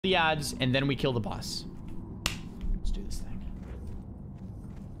the ads, and then we kill the boss. Let's do this thing.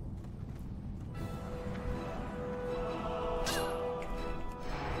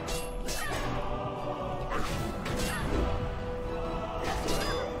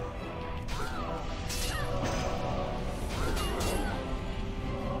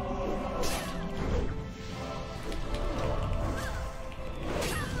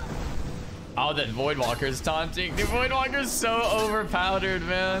 Oh, that Voidwalker's taunting. The Voidwalker's so overpowered,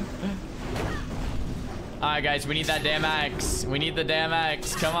 man. Alright, guys, we need that damn axe. We need the damn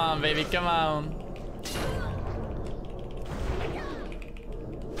axe. Come on, baby, come on.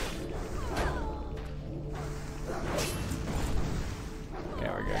 Okay,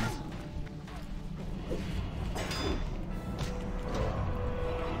 we're good.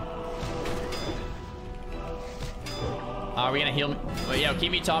 Are we gonna heal me? Oh, yo,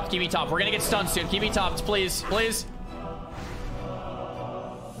 keep me top, keep me top. We're gonna get stunned soon. Keep me topped, please, please.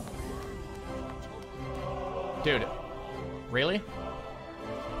 Dude, really?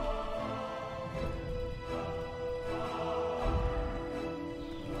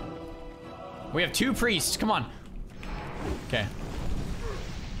 We have 2 priests, come on. Okay.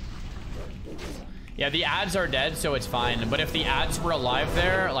 Yeah, the ads are dead, so it's fine. But if the ads were alive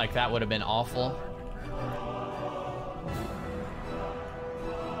there, like, that would have been awful.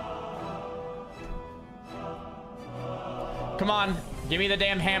 Come on, give me the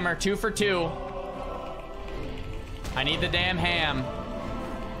damn hammer. 2 for 2. I need the damn ham.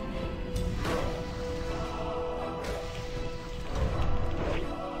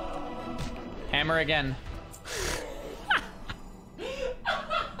 Hammer again.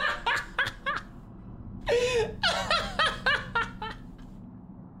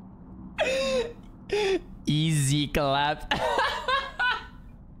 Easy clap.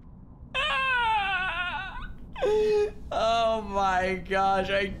 Oh my gosh,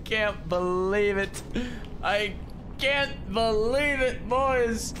 I can't believe it. I can't believe it,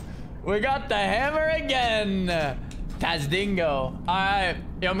 boys. We got the hammer again. Tazdingo. All right,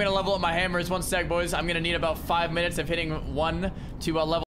 yeah, I'm gonna level up my hammers. 1 sec, boys. I'm gonna need about 5 minutes of hitting 1 to level.